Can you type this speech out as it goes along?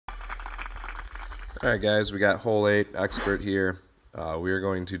Alright guys, we got hole 8 expert here. We are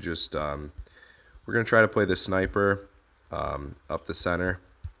going to just we're going to try to play the sniper up the center.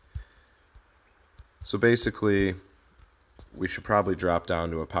 So basically we should probably drop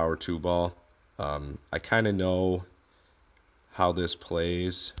down to a power 2 ball. I kind of know how this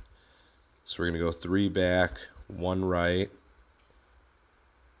plays. So we're going to go 3 back, 1 right.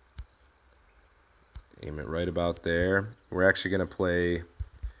 Aim it right about there. We're actually going to play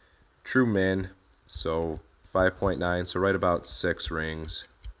true min. So 5.9, so right about 6 rings.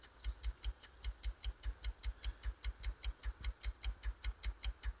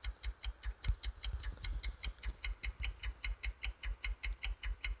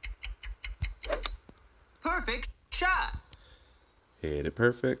 Perfect shot. Hit it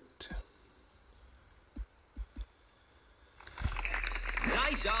perfect.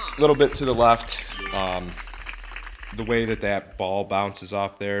 Nice on. A little bit to the left. The way that ball bounces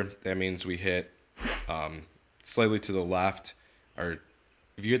off there, that means we hit slightly to the left, or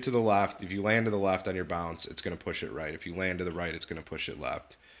if you get to the left, if you land to the left on your bounce, it's going to push it right. If you land to the right, it's going to push it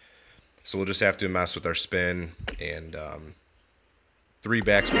left. So we'll just have to mess with our spin, and 3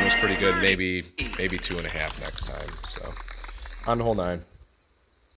 backspin was pretty good, maybe 2.5 next time. So on to hole 9.